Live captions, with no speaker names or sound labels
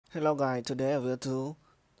Hello guys, today I will to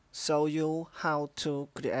show you how to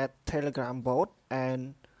create Telegram bot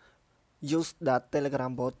and use that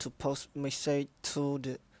Telegram bot to post message to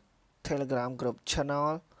the Telegram group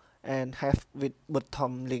channel and have with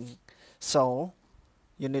bottom link. So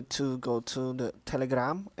you need to go to the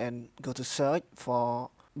Telegram and go to search for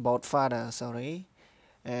bot father,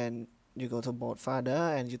 and you go to bot father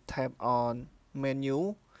and you tap on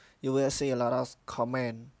menu. You will see a lot of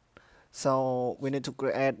comment. So we need to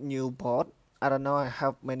create new bot. I don't know I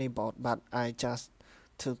have many bot, but I just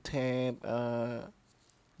to type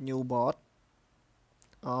new bot.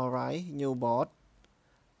 Alright, new bot.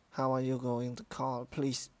 How are you going to call?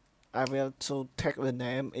 Please, I will to take the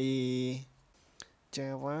name is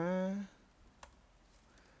Java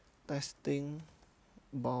testing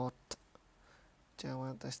bot.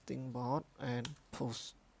 Java testing bot and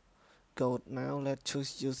push. Go now. Let's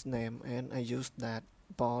choose username and I use that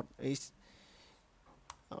bot is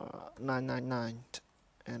 999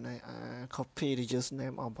 and I copy the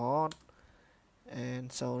username of bot and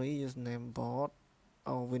username bot.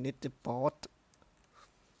 Oh, we need the bot,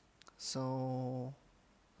 so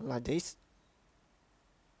like this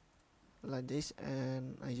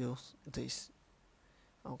and I use this.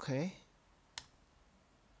 Okay,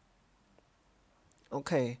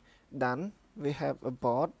 done. We have a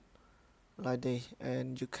bot like this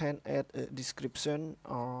and you can add a description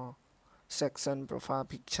or section profile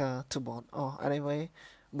picture to bot or anyway,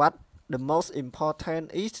 but the most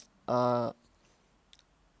important is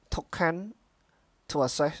token to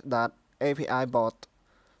access that API bot.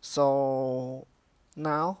 So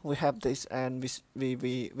now we have this and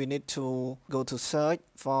we need to go to search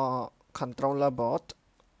for controller bot.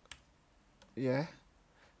 Yeah,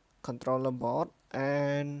 controller bot,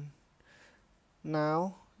 and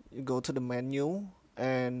now you go to the menu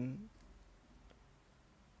and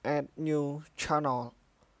add new channel.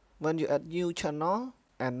 When you add new channel,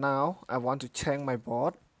 and now I want to change my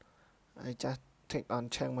bot, I just click on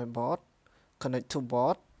change my bot, connect to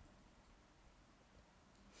bot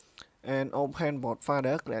and open bot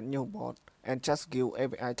folder, create new bot and just give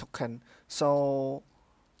API token. So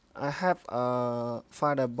I have a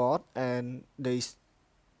folder bot and this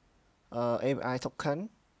API token,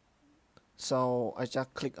 so I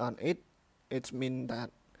just click on it. It means that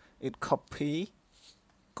it copy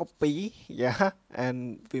yeah,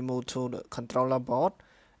 and we move to the controller bot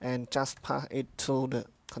and just pass it to the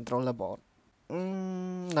controller bot.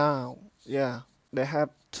 Now yeah, they have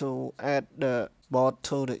to add the bot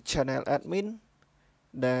to the channel admin,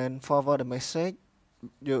 then forward the message.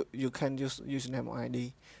 You can use username or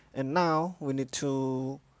ID, and now we need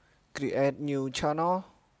to create new channel.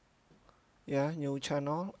 Yeah, new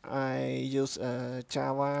channel. I use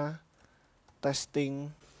Java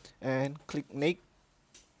testing and click next.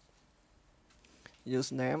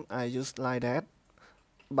 Username I use like that,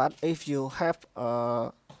 but if you have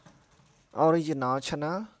a original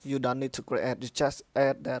channel, you don't need to create, you just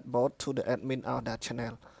add that bot to the admin of that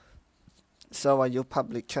channel. So I use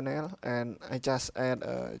public channel and I just add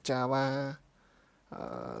a Java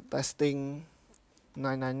testing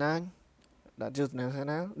 999, that username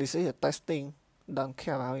channel. This is a testing, don't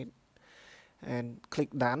care about it, and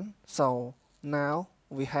click done. So now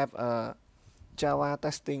we have a Java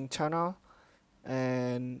testing channel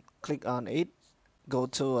and click on it, go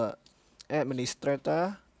to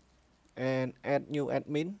administrator and add new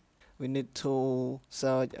admin. We need to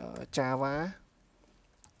search Java,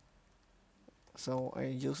 so I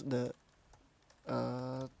use the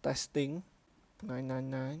testing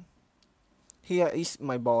 999. Here is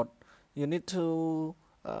my bot. You need to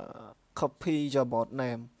copy your bot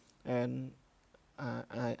name, and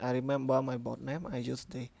I remember my bot name. I use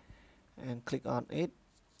the and click on it,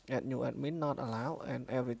 add new admin, not allow, and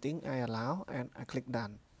everything I allow, and I click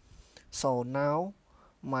done. So now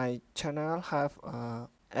my channel have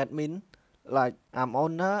admin, like I'm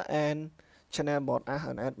owner and channel bot as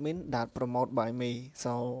an admin that promote by me.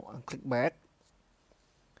 So I click back,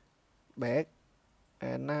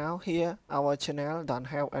 and now here our channel don't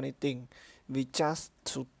have anything. We just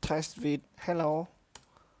to test with hello.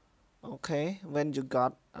 Okay, when you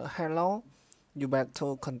got a hello, you back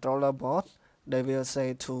to controller bot. They will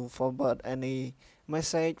say to forward any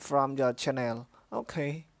message from your channel.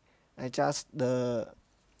 Okay, I just the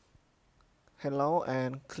hello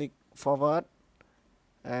and click forward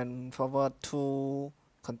and forward to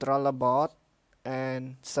controller bot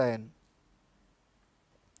and send.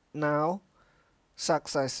 Now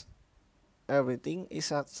success, everything is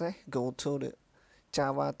success. Go to the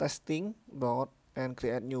Java testing bot and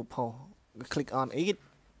create new post. Click on it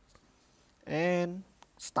and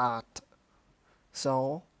start.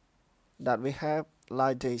 So that we have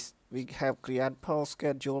like this. We have create post,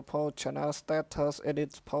 schedule post, channel status,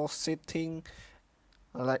 edit post, setting,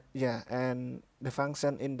 like yeah, and the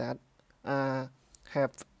function in that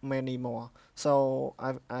have many more. So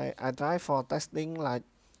I try for testing like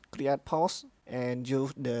create post and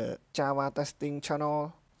use the Java testing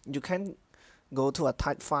channel. You can go to a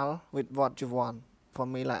type file with what you want. For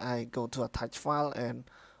me, like I go to a type file and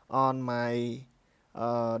on my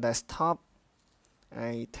desktop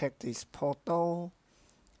I take this photo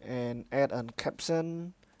and add a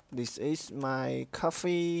caption. This is my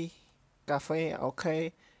cafe,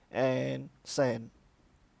 okay, and send.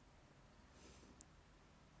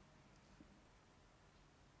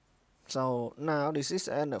 So now this is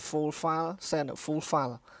a full file, send a full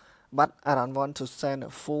file, but I don't want to send a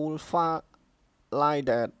full file like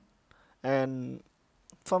that. And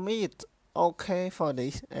for me, it's okay for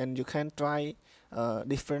this, and you can try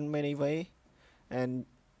different many way, and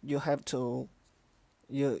you have to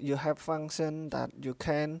you have function that you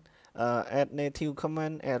can add native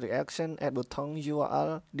comment, add reaction, add button,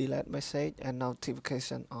 URL, delete message, and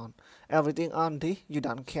notification on. Everything on this, you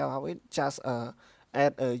don't care about it, just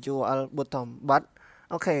add a URL button. But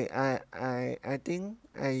okay, I think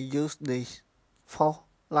I use this for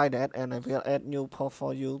like that, and I will add new post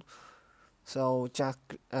for you. So just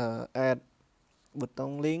add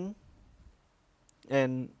button link,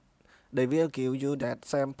 and they will give you that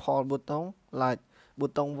sample button like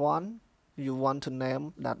button 1, you want to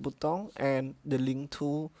name that button, and the link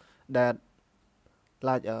to that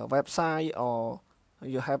like a website, or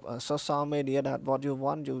you have a social media that what you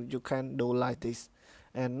want, you can do like this.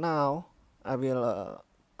 And now I will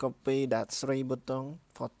copy that 3 button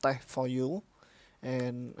for test for you,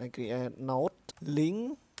 and I create note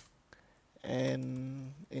link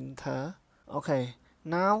and enter. Okay,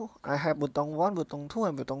 now I have button 1, button 2,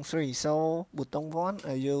 and button 3. So button 1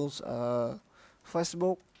 I use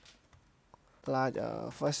Facebook, like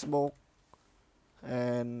Facebook,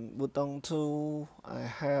 and button 2 I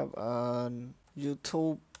have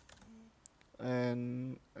YouTube,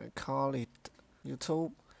 and I call it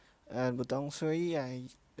YouTube, and button 3 I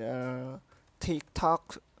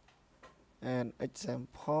TikTok, and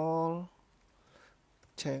example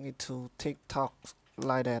change it to TikTok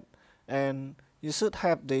like that. And you should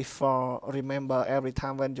have this for remember every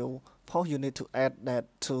time when you post, you need to add that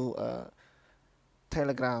to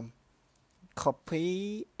Telegram.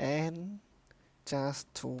 Copy and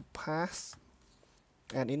just to pass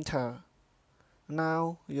and enter.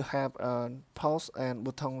 Now you have a post and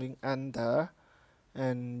button link under,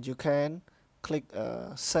 and you can click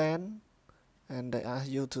send, and they ask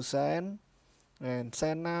you to send, and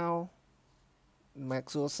send now, make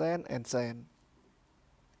sure send and send.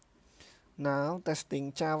 Now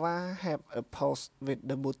testing Java have a post with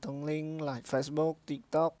the button link like Facebook,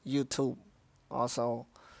 TikTok, YouTube also.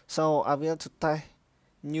 So I will to test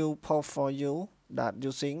new post for you that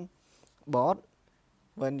using bot.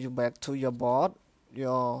 When you back to your bot,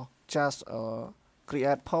 you just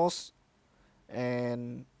create post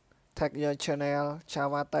and tag your channel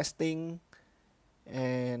Java testing,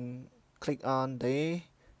 and click on the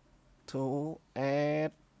to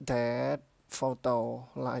add that photo,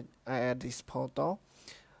 like I add this photo.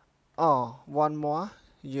 Oh, one more,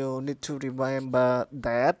 you need to remember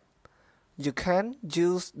that you can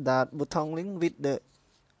use that button link with the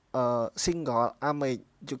single image.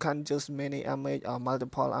 You can use many image or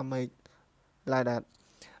multiple image like that.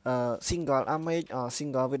 Single image or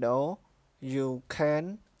single video, you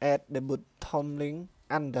can add the button link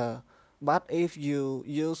under. But if you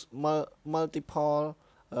use multiple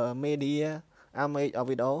media, image or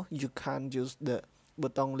video, you can use the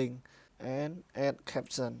button link. And add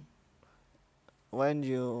caption. When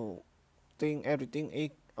you think everything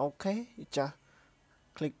is okay, you just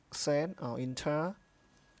click send or enter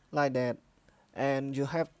like that. And you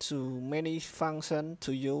have too many functions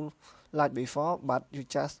to use like before, but you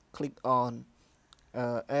just click on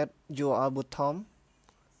add URL button.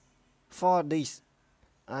 For this,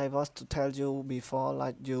 I was to tell you before,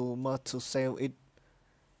 like you must to save it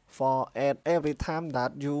for add every time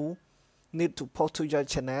that you need to post to your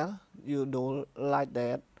channel. You do like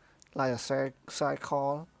that, like a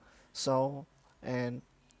cycle. So, and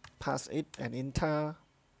pass it and enter,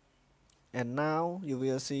 and now you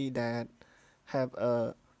will see that have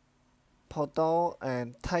a photo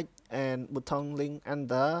and text and button link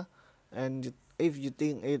under. And if you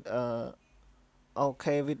think it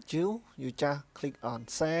okay with you, you just click on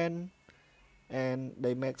send, and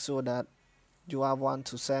they make sure that you are want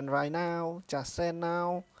to send right now, just send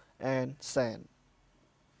now and send.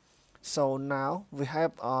 So now we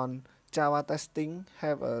have on Java testing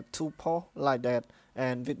have a 2 post like that,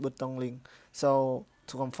 and with button link. So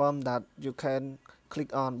to confirm that, you can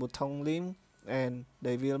click on button link and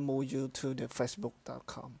they will move you to the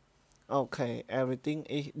facebook.com. Okay, everything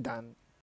is done.